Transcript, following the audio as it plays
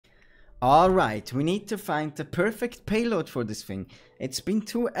Alright, we need to find the perfect payload for this thing. It's been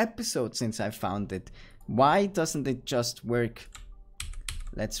 2 episodes since I found it. Why doesn't it just work?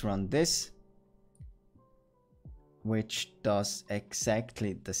 Let's run this, which does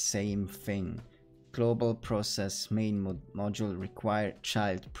exactly the same thing. Global process main module require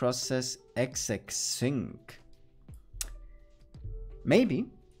child process exec sync. Maybe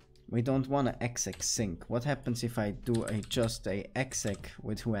we don't want to exec sync. What happens if I do just a exec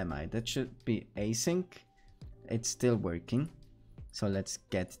with who am I? That should be async. It's still working. So let's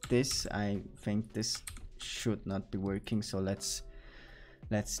get this. I think this should not be working. So let's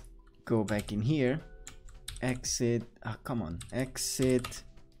go back in here. Exit. Come on. Exit.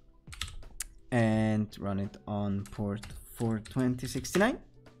 And run it on port 42069.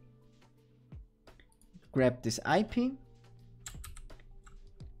 Grab this IP.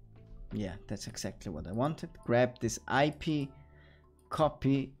 Yeah, that's exactly what I wanted. Grab this IP,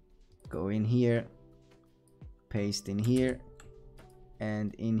 copy, go in here, paste in here,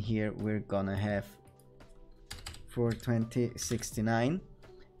 and in here we're gonna have 42069.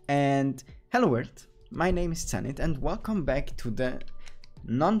 And hello world, my name is Zenit and welcome back to the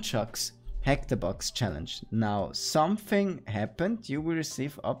Nunchucks Hack the Box challenge. Now something happened. You will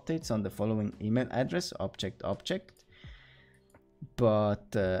receive updates on the following email address, object,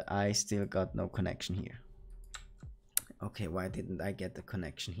 but I still got no connection here. Okay, why didn't I get the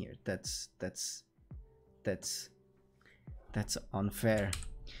connection here? That's unfair.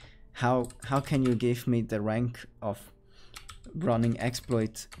 How can you give me the rank of running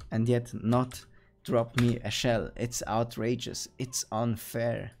exploit and yet not drop me a shell? It's outrageous. It's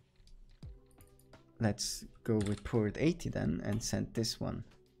unfair. Let's go with port 80 then and send this one.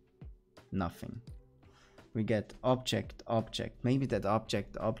 Nothing. We get object. Maybe that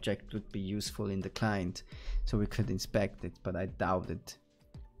object would be useful in the client so we could inspect it, but I doubt it.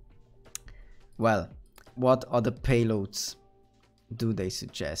 Well, what other payloads do they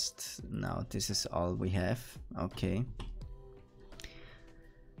suggest? Now this is all we have. Okay.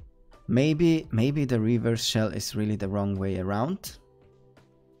 Maybe the reverse shell is really the wrong way around.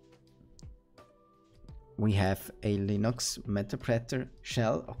 We have a Linux Metapreter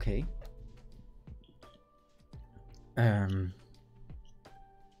shell. Okay.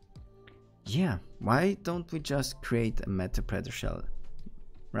 Yeah, why don't we just create a Metapreter shell,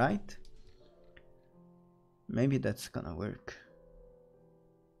 right? Maybe that's gonna work.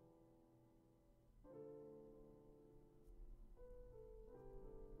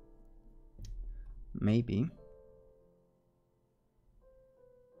 Maybe.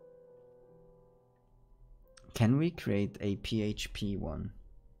 Can we create a PHP one?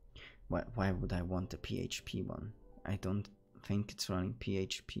 Why would I want a PHP one? I don't think it's running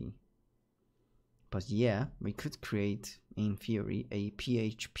PHP. But yeah, we could create, in theory, a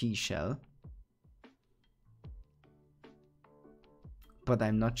PHP shell. But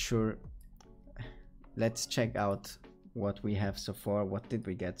I'm not sure. Let's check out what we have so far. What did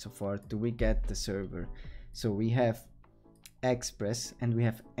we get so far? Do we get the server? So we have Express and we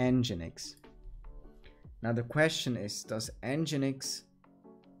have Nginx. Now the question is, does Nginx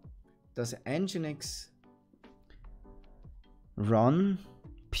run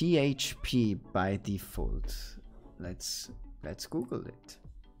PHP by default? Let's Google it.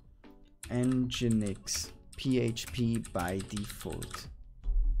 Nginx PHP by default.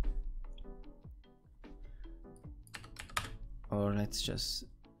 Or let's just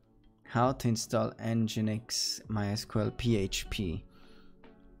how to install Nginx MySQL PHP.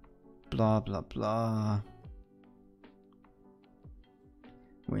 Blah blah blah.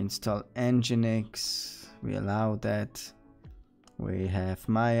 We install Nginx. We allow that. We have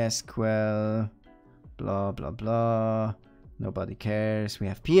MySQL, blah, blah, blah. Nobody cares. We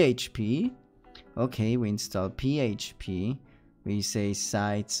have PHP. Okay, we install PHP. We say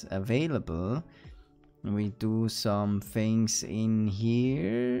sites available. We do some things in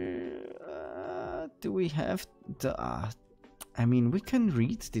here. Do we have the... I mean, we can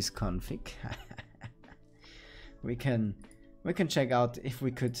read this config. We can check out if we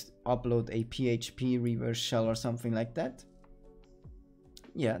could upload a PHP reverse shell or something like that.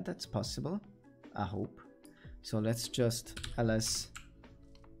 Yeah, that's possible. I hope. So let's just ls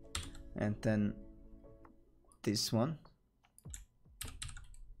and then this one.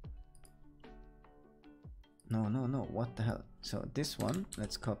 No, what the hell? So this one,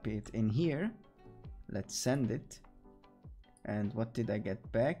 let's copy it in here. Let's send it. And what did I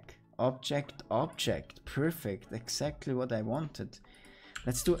get back? Object. Perfect. Exactly what I wanted.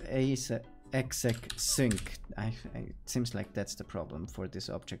 Let's do exec sync. It seems like that's the problem for this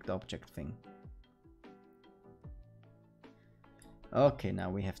object thing. Okay, now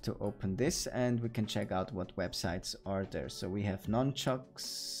we have to open this and we can check out what websites are there. So we have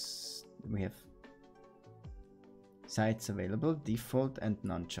nunchucks, we have sites available, default and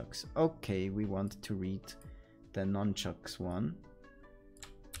nunchucks. Okay, we want to read the nunchucks one.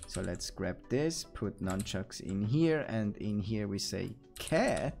 So let's grab this, put nunchucks in here, and in here we say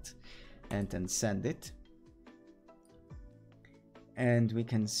cat and then send it. And we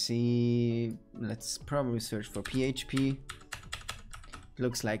can see, let's probably search for PHP.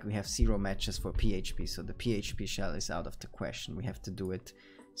 Looks like we have 0 matches for PHP, so the PHP shell is out of the question. We have to do it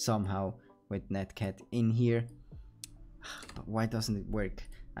somehow with netcat in here. But why doesn't it work?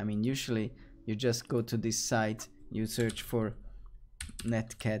 I mean, usually you just go to this site, you search for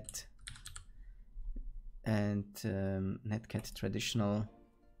netcat and netcat traditional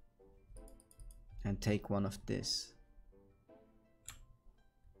and take one of this.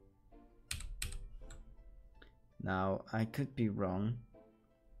 Now I could be wrong.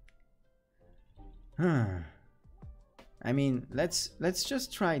 I mean, let's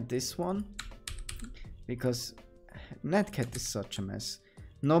just try this one, because netcat is such a mess.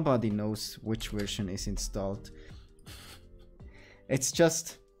 Nobody knows which version is installed. It's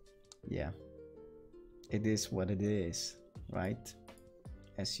just, yeah, it is what it is, right?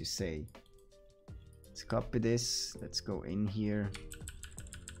 As you say. Let's copy this, let's go in here.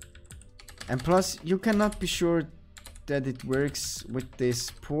 And plus, you cannot be sure that it works with this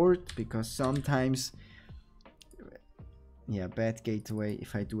port, because sometimes, yeah, bad gateway.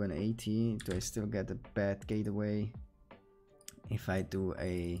 If I do an 80, do I still get a bad gateway? If I do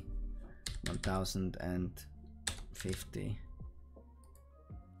a 1050,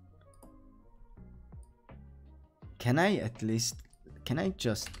 can I at least, can I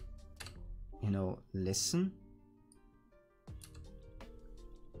just, you know, listen?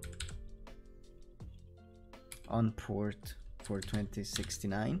 On port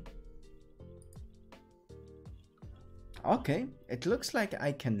 42069. Okay, it looks like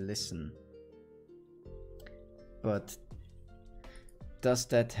I can listen, but does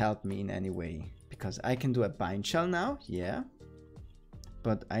that help me in any way? Because I can do a bind shell now, yeah,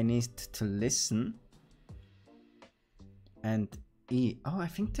 but I need to listen. And E, oh, I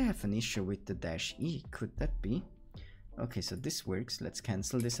think they have an issue with the -E, could that be? Okay, so this works, let's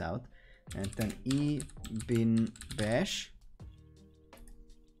cancel this out. And then E bin bash.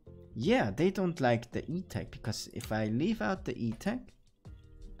 Yeah, they don't like the E tag, because if I leave out the E tag,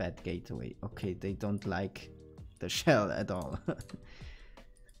 bad gateway. Okay, they don't like the shell at all.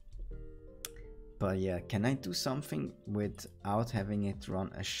 But yeah, can I do something without having it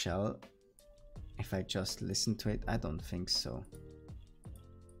run a shell if I just listen to it? I don't think so.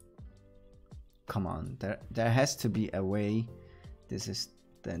 Come on, there has to be a way. This is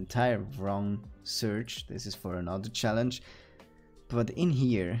the entire wrong search. This is for another challenge. But in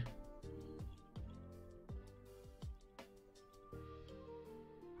here,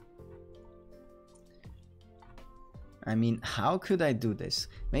 I mean, how could I do this?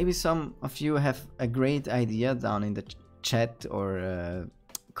 Maybe some of you have a great idea down in the chat or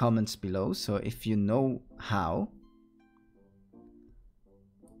comments below. So if you know how,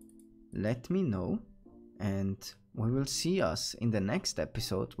 let me know, and we will see us in the next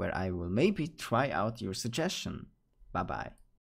episode, where I will maybe try out your suggestion. Bye bye.